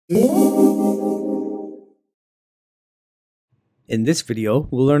In this video,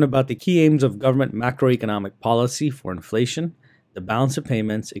 we'll learn about the key aims of government macroeconomic policy for inflation, the balance of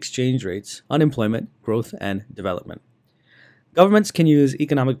payments, exchange rates, unemployment, growth, and development. Governments can use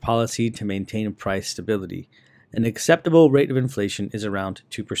economic policy to maintain price stability. An acceptable rate of inflation is around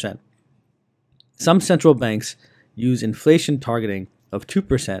 2%. Some central banks use inflation targeting of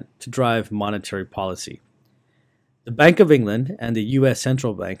 2% to drive monetary policy. The Bank of England and the U.S.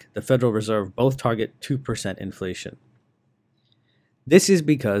 Central Bank, the Federal Reserve, both target 2% inflation. This is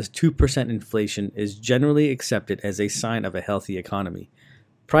because 2% inflation is generally accepted as a sign of a healthy economy.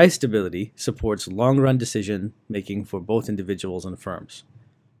 Price stability supports long-run decision-making for both individuals and firms.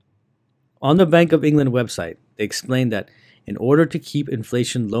 On the Bank of England website, they explain that in order to keep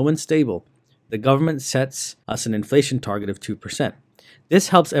inflation low and stable, the government sets us an inflation target of 2%. This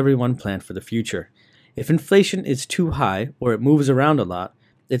helps everyone plan for the future. If inflation is too high or it moves around a lot,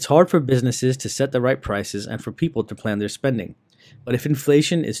 it's hard for businesses to set the right prices and for people to plan their spending. But if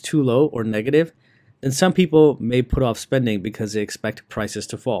inflation is too low or negative, then some people may put off spending because they expect prices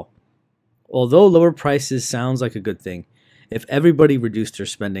to fall. Although lower prices sounds like a good thing, if everybody reduced their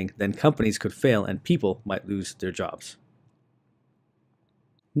spending, then companies could fail and people might lose their jobs.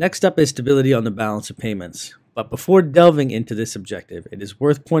 Next up is stability on the balance of payments. But before delving into this objective, it is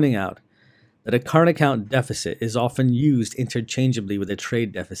worth pointing out that a current account deficit is often used interchangeably with a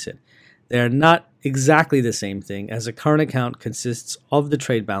trade deficit. They are not exactly the same thing, as a current account consists of the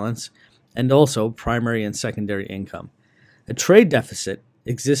trade balance and also primary and secondary income. A trade deficit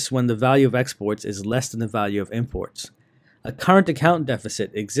exists when the value of exports is less than the value of imports. A current account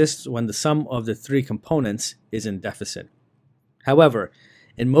deficit exists when the sum of the three components is in deficit. However,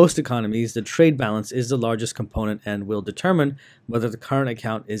 in most economies, the trade balance is the largest component and will determine whether the current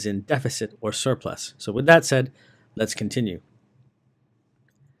account is in deficit or surplus. So with that said, let's continue.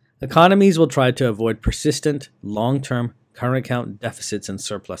 Economies will try to avoid persistent, long-term current account deficits and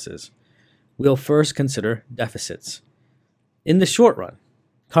surpluses. We'll first consider deficits. In the short run,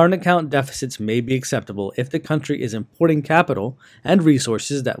 current account deficits may be acceptable if the country is importing capital and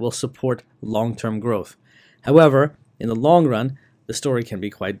resources that will support long-term growth. However, in the long run, the story can be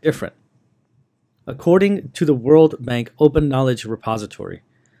quite different. According to the World Bank Open Knowledge Repository,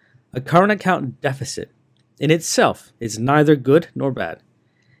 a current account deficit in itself is neither good nor bad.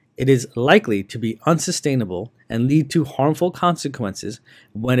 It is likely to be unsustainable and lead to harmful consequences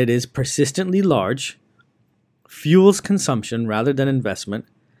when it is persistently large, fuels consumption rather than investment,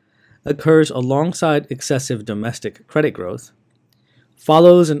 occurs alongside excessive domestic credit growth,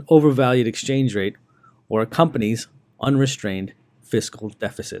 follows an overvalued exchange rate, or accompanies unrestrained fiscal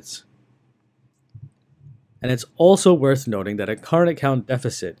deficits. And it's also worth noting that a current account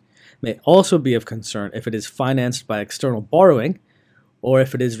deficit may also be of concern if it is financed by external borrowing or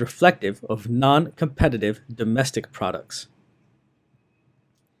if it is reflective of non-competitive domestic products.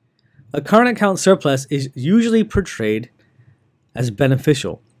 A current account surplus is usually portrayed as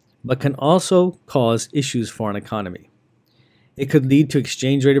beneficial, but can also cause issues for an economy. It could lead to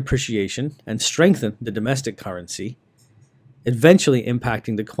exchange rate appreciation and strengthen the domestic currency, eventually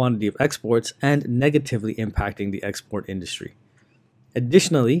impacting the quantity of exports and negatively impacting the export industry.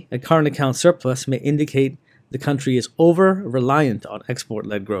 Additionally, a current account surplus may indicate the country is over-reliant on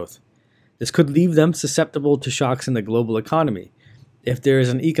export-led growth. This could leave them susceptible to shocks in the global economy. If there is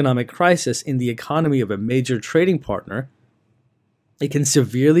an economic crisis in the economy of a major trading partner, it can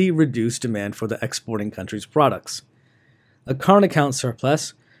severely reduce demand for the exporting country's products. A current account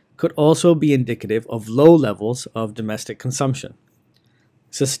surplus could also be indicative of low levels of domestic consumption.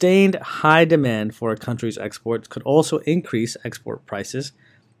 Sustained high demand for a country's exports could also increase export prices,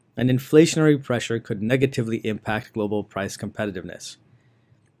 and inflationary pressure could negatively impact global price competitiveness.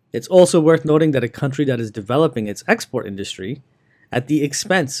 It's also worth noting that a country that is developing its export industry at the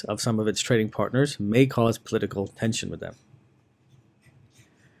expense of some of its trading partners may cause political tension with them.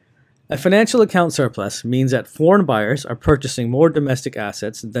 A financial account surplus means that foreign buyers are purchasing more domestic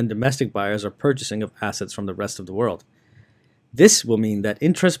assets than domestic buyers are purchasing of assets from the rest of the world. This will mean that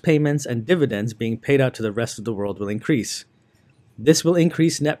interest payments and dividends being paid out to the rest of the world will increase. This will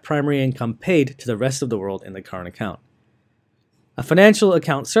increase net primary income paid to the rest of the world in the current account. A financial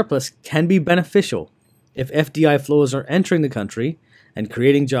account surplus can be beneficial if FDI flows are entering the country and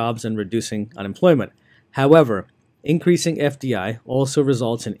creating jobs and reducing unemployment. However, increasing FDI also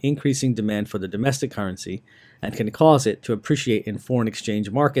results in increasing demand for the domestic currency and can cause it to appreciate in foreign exchange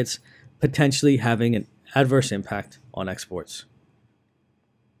markets, potentially having an adverse impact on exports.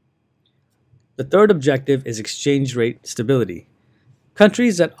 The third objective is exchange rate stability.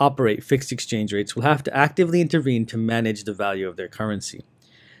 Countries that operate fixed exchange rates will have to actively intervene to manage the value of their currency.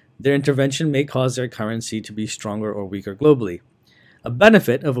 Their intervention may cause their currency to be stronger or weaker globally. A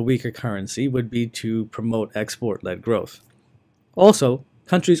benefit of a weaker currency would be to promote export-led growth. Also,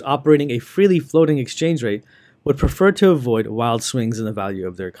 countries operating a freely floating exchange rate would prefer to avoid wild swings in the value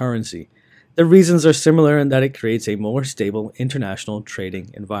of their currency. The reasons are similar in that it creates a more stable international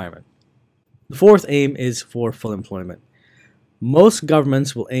trading environment. The fourth aim is for full employment. Most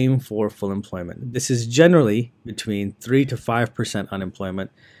governments will aim for full employment. This is generally between 3 to 5%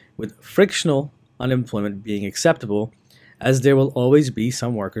 unemployment, with frictional unemployment being acceptable, as there will always be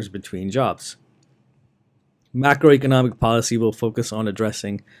some workers between jobs. Macroeconomic policy will focus on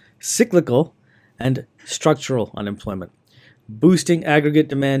addressing cyclical and structural unemployment. Boosting aggregate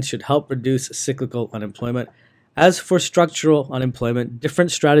demand should help reduce cyclical unemployment. As for structural unemployment,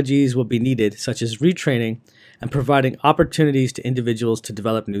 different strategies will be needed, such as retraining and providing opportunities to individuals to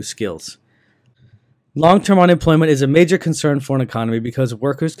develop new skills. Long-term unemployment is a major concern for an economy because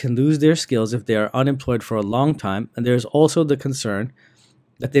workers can lose their skills if they are unemployed for a long time, and there is also the concern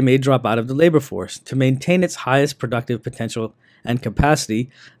that they may drop out of the labor force. To maintain its highest productive potential and capacity,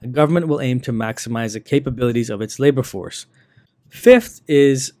 a government will aim to maximize the capabilities of its labor force. Fifth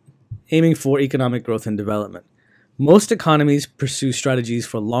is aiming for economic growth and development. Most economies pursue strategies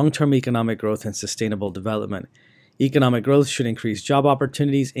for long-term economic growth and sustainable development. Economic growth should increase job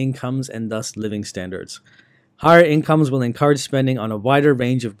opportunities, incomes, and thus living standards. Higher incomes will encourage spending on a wider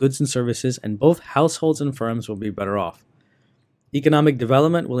range of goods and services, and both households and firms will be better off. Economic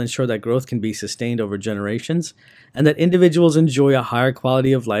development will ensure that growth can be sustained over generations and that individuals enjoy a higher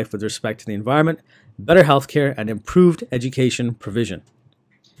quality of life with respect to the environment, better healthcare, and improved education provision.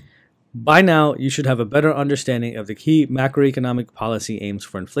 By now, you should have a better understanding of the key macroeconomic policy aims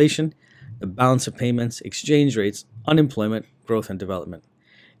for inflation, the balance of payments, exchange rates, unemployment, growth, and development.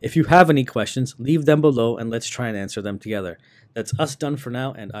 If you have any questions, leave them below and let's try and answer them together. That's us done for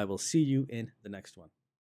now, and I will see you in the next one.